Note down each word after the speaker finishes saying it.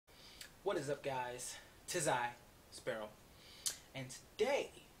What is up, guys? Tis I, Sparrow, and today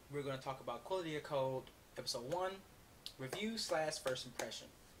we're going to talk about Qualidea Code Episode 1, Review slash First Impression.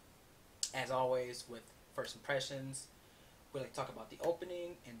 As always, with First Impressions, we like to talk about the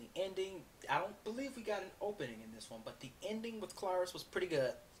opening and the ending. I don't believe we got an opening in this one, but the ending with Claris was pretty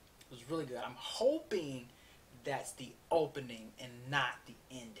good. It was really good. I'm hoping that's the opening and not the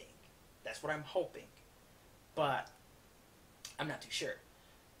ending. That's what I'm hoping. But I'm not too sure.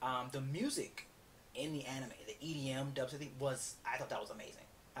 The music in the anime, the EDM dubs, I thought that was amazing.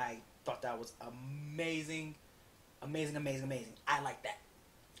 I thought that was amazing. Amazing. I liked that.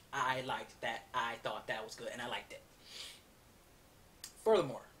 I thought that was good, and I liked it.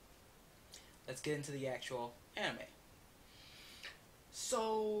 Furthermore, let's get into the actual anime.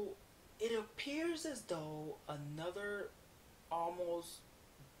 So, it appears as though another almost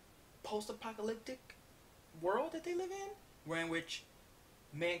post-apocalyptic world that they live in, where in which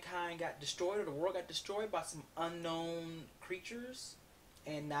mankind got destroyed, or the world got destroyed by some unknown creatures,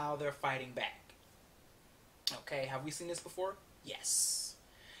 and now they're fighting back. Okay, have we seen this before? Yes,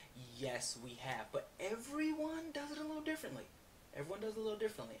 we have, but everyone does it a little differently.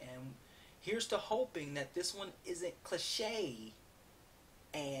 And here's to hoping that this one isn't cliche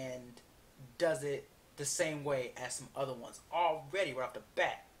and does it the same way as some other ones. Already, right off the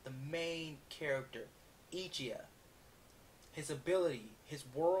bat, the main character, Ichiya, his ability, his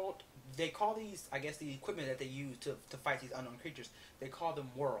world, they call these, I guess, the equipment that they use to fight these unknown creatures, they call them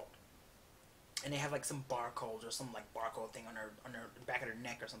world. And they have like some barcodes or some like barcode thing on their back of their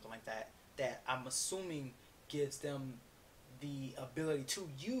neck or something like that, that I'm assuming gives them the ability to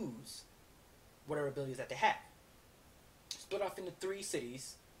use whatever abilities that they have. Split off into 3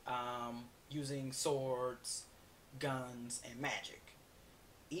 cities, using swords, guns, and magic.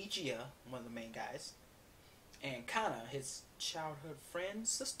 Ichiya, one of the main guys, and Kana, his childhood friend,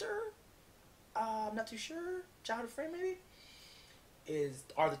 sister, I'm not too sure, childhood friend maybe,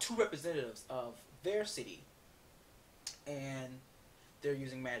 are the 2 representatives of their city, and they're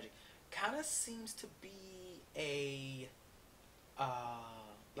using magic. Kana seems to be a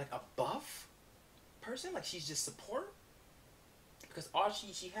like a buff person, like she's just support, because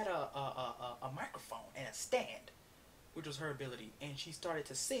she had a microphone and a stand, which was her ability, and she started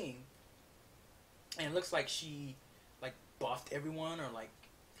to sing. And it looks like she like buffed everyone or like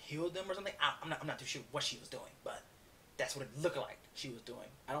healed them or something. I'm not too sure what she was doing, but that's what it looked like she was doing.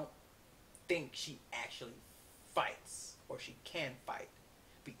 I don't think she actually fights or she can fight.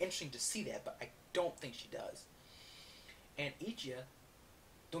 It'd be interesting to see that, but I don't think she does. And Ichiya,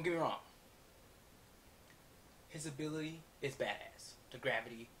 don't get me wrong, his ability is badass. The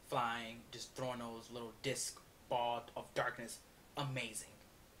gravity, flying, just throwing those little disc ball of darkness, amazing.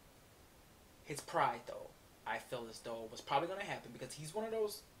 His pride, though, I feel as though was probably going to happen because he's one of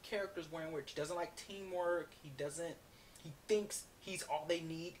those characters wherein which he doesn't like teamwork. He thinks he's all they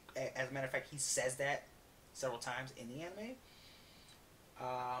need. As a matter of fact, he says that several times in the anime.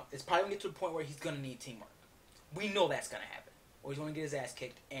 It's probably going to get to the point where he's going to need teamwork. We know that's going to happen. Or he's going to get his ass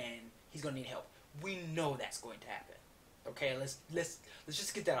kicked and he's going to need help. We know that's going to happen. Okay, let's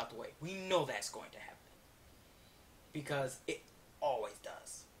just get that out the way. We know that's going to happen because it always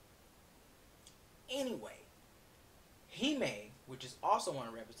does. Anyway, Hime, which is also one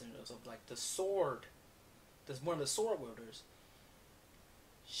of the representatives of like the sword, that's one of the sword wielders,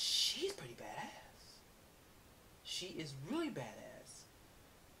 she's pretty badass. She is really badass.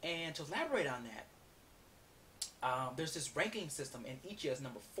 And to elaborate on that, there's this ranking system, and Ichiya is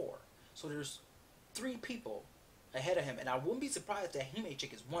number 4. So there's 3 people ahead of him, and I wouldn't be surprised that Hime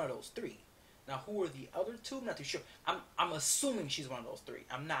chick is one of those 3. Now, who are the other 2? I'm not too sure. I'm assuming she's one of those 3.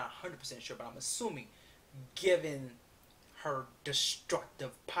 I'm not 100% sure, but I'm assuming, given her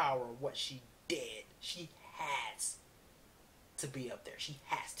destructive power, what she did, she has to be up there. She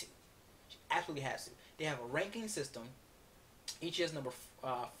has to. She absolutely has to. They have a ranking system. Each is number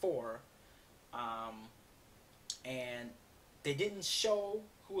 4. And they didn't show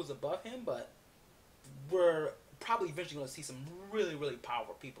who was above him, but we're probably eventually going to see some really, really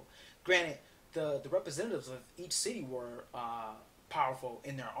powerful people. Granted, the representatives of each city were powerful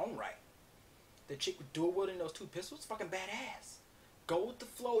in their own right. The chick with dual wielding those 2 pistols, fucking badass. Go with the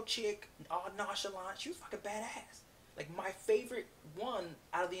flow chick, all nonchalant, she was fucking badass. Like, my favorite one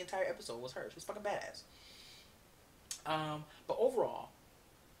out of the entire episode was her. She was fucking badass. But overall,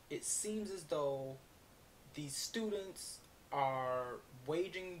 it seems as though these students are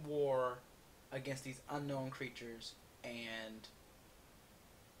waging war against these unknown creatures, and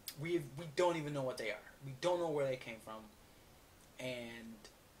we don't even know what they are. We don't know where they came from, and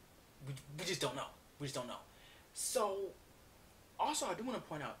we just don't know. So Also, I do want to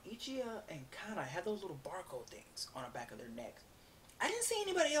point out, Ichiya and Kana had those little barcode things on the back of their necks. I didn't see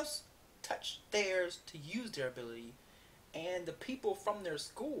anybody else touch theirs to use their ability. And the people from their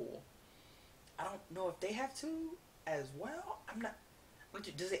school, I don't know if they have to as well. I'm not.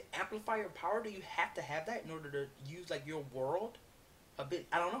 Does it amplify your power? Do you have to have that in order to use like your world? A bit.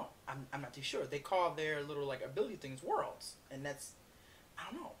 I don't know. I'm not too sure. They call their little like ability things worlds, and that's,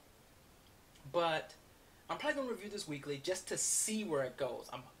 I don't know. But I'm probably gonna review this weekly just to see where it goes.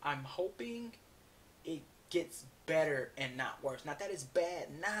 I'm hoping it gets better and not worse. Not that it's bad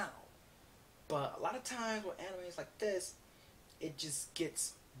now, but a lot of times with animes like this, it just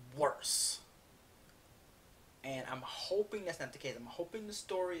gets worse. And I'm hoping that's not the case. I'm hoping the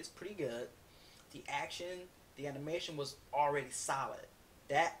story is pretty good. The action, the animation was already solid.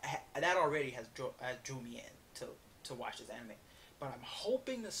 That already has drew me in to watch this anime. But I'm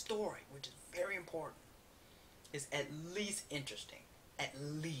hoping the story, which is very important, is at least interesting. At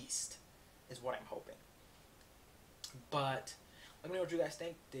least is what I'm hoping. But let me know what you guys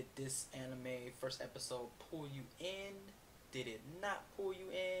think. Did this anime first episode pull you in? Did it not pull you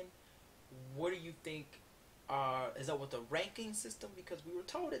in? What do you think? Is that with the ranking system? Because we were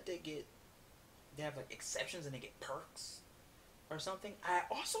told that they have like exceptions and they get perks or something. I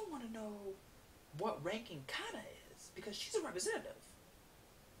also want to know what ranking Kana is, because she's a representative.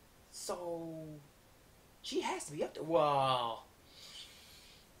 So she has to be up there. Well,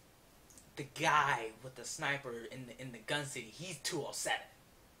 the guy with the sniper in the gun city, he's 207.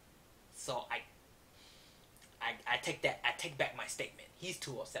 So I take back my statement. He's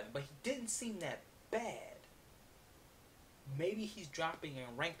 207, but he didn't seem that bad. Maybe he's dropping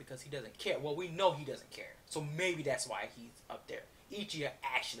in rank because he doesn't care. Well, we know he doesn't care, so maybe that's why he's up there. Ichiya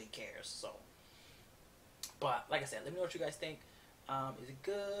actually cares, so. But like I said, let me know what you guys think. Is it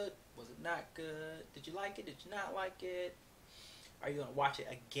good? Was it not good? Did you like it? Did you not like it? Are you gonna watch it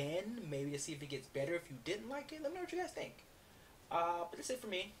again? Maybe to see if it gets better if you didn't like it. Let me know what you guys think. But that's it for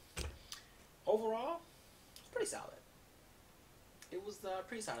me. Overall, it's pretty solid. It was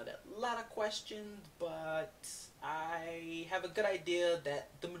pretty solid. A lot of questions, but I have a good idea that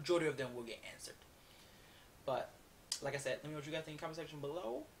the majority of them will get answered. But like I said, let me know what you guys think in the comment section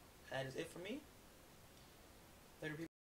below. That is it for me. Later, people.